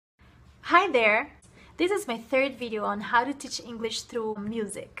Hi there! This is my third video on how to teach English through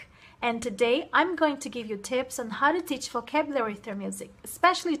music. And today I'm going to give you tips on how to teach vocabulary through music,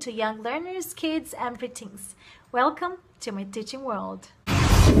 especially to young learners, kids, and preteens. Welcome to my teaching world.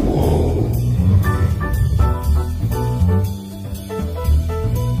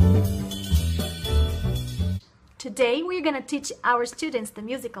 Today we're going to teach our students the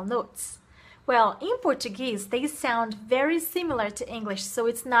musical notes. Well, in Portuguese, they sound very similar to English, so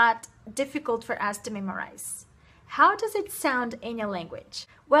it's not difficult for us to memorize. How does it sound in your language?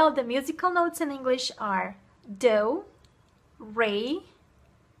 Well, the musical notes in English are do, re,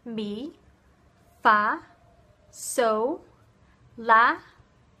 mi, fa, so, la,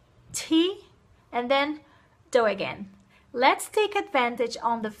 ti, and then do again. Let's take advantage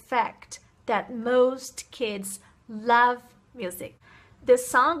on the fact that most kids love music. The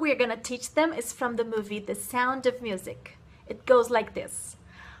song we're gonna teach them is from the movie The Sound of Music. It goes like this.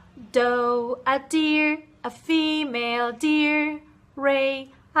 Do, a deer, a female deer.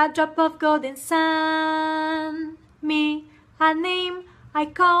 Re, a drop of golden sun. Mi, a name I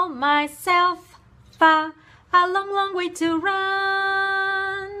call myself. Fa, a long, long way to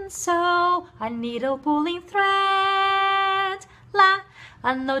run. So, a needle pulling thread. La,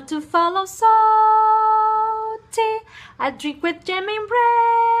 a note to follow. So, ti, a drink with jam and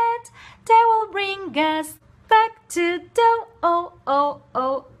bread. They will bring us back to do. Oh, oh,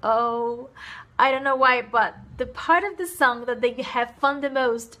 oh, oh. I don't know why, but the part of the song that they have fun the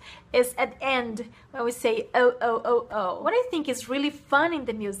most is at the end when we say oh, oh, oh, oh. What I think is really fun in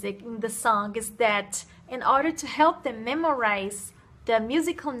the music, in the song, is that in order to help them memorize the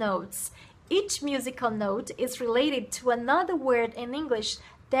musical notes, each musical note is related to another word in English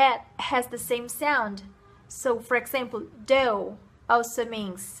that has the same sound. So, for example, do also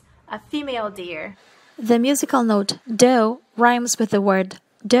means a female deer. The musical note do rhymes with the word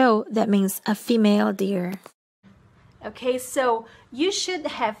doe, that means a female deer. Okay, so you should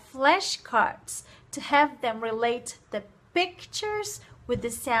have flashcards to have them relate the pictures with the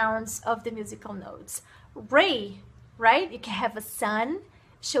sounds of the musical notes. Ray, right? You can have a sun,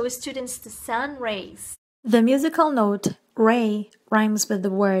 show students the sun rays. The musical note ray rhymes with the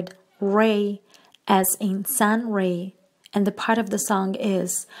word ray, as in sun ray, and the part of the song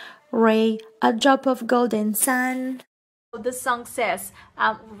is ray, a drop of golden sun. The song says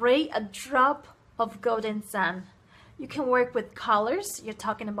ray, a drop of golden sun. You can work with colors. You're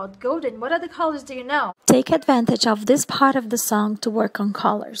talking about golden. What other colors do you know? Take advantage of this part of the song to work on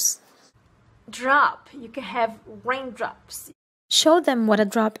colors. Drop, you can have raindrops. Show them what a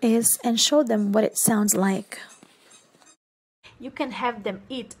drop is and show them what it sounds like. You can have them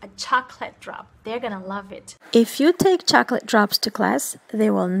eat a chocolate drop. They're gonna love it. If you take chocolate drops to class,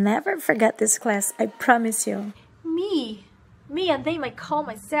 they will never forget this class, I promise you. Me, a name I call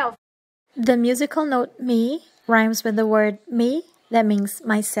myself. The musical note me rhymes with the word me, that means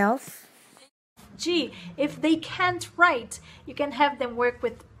myself. Gee, if they can't write, you can have them work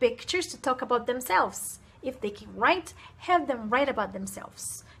with pictures to talk about themselves. If they can write, have them write about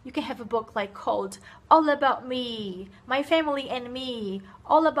themselves. You can have a book like called All About Me, My Family and Me,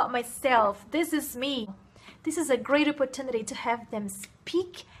 All About Myself, This Is Me. This is a great opportunity to have them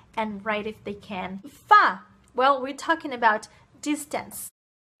speak and write if they can. Fa, well, we're talking about distance.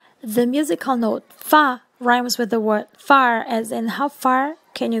 The musical note fa rhymes with the word far, as in how far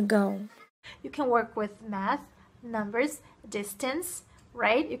can you go. You can work with math, numbers, distance,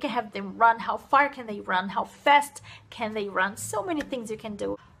 right? You can have them run. How far can they run? How fast can they run? So many things you can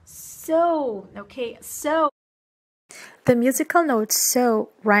do. So, okay, so. The musical note so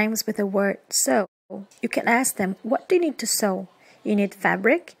rhymes with the word sew. You can ask them, what do you need to sew? You need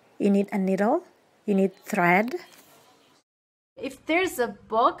fabric, you need a needle, you need thread. If there's a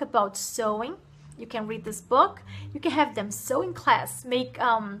book about sewing, you can read this book. You can have them sew in class, make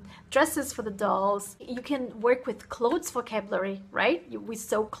dresses for the dolls. You can work with clothes vocabulary, right? We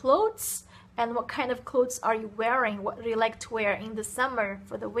sew clothes. And what kind of clothes are you wearing? What do you like to wear in the summer,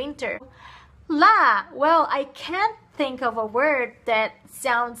 for the winter? La, well, I can't think of a word that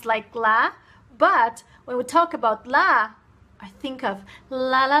sounds like la, but when we talk about la, I think of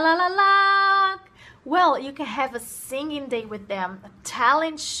la la la la la. Well, you can have a singing day with them, a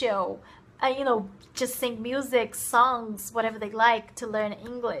talent show, just sing music, songs, whatever they like to learn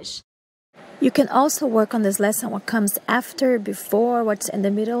English. You can also work on this lesson what comes after, before, what's in the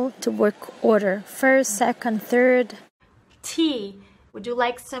middle, to work order. First, second, third. Tea. Would you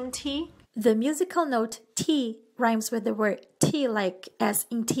like some tea? The musical note tea rhymes with the word tea, like as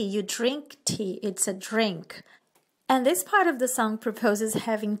in tea. You drink tea. It's a drink. And this part of the song proposes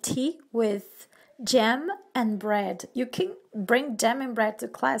having tea with jam and bread. You can bring jam and bread to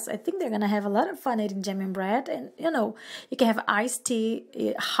class. I think they're gonna have a lot of fun eating jam and bread. And you can have iced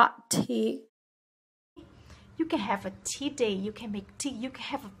tea, hot tea. You can have a tea day, you can make tea, you can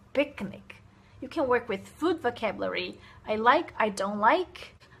have a picnic. You can work with food vocabulary. I like, I don't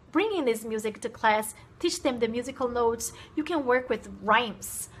like. Bringing this music to class, teach them the musical notes. You can work with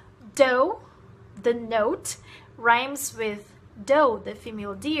rhymes. Do, the note, rhymes with doe, the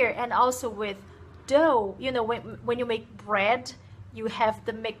female deer, and also with dough. When you make bread, you have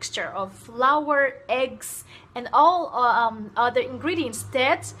the mixture of flour, eggs, and all other ingredients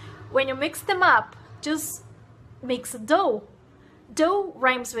that, when you mix them up, just makes a dough. Dough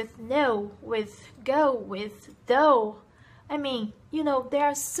rhymes with no, with go, with though. I mean, there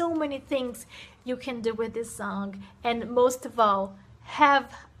are so many things you can do with this song, and most of all,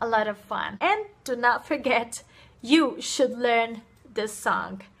 have a lot of fun. And do not forget, you should learn this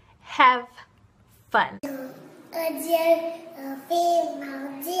song. Have fun. A deer, a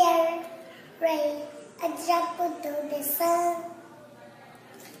female deer, rain a drop to the sun.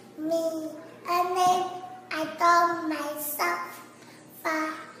 Me, a name I told myself, far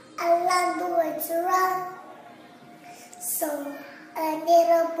along the way to run. So a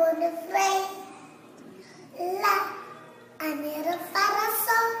little bunny flame, la, a little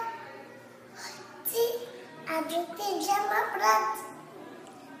parasol. I drink the jam of blood.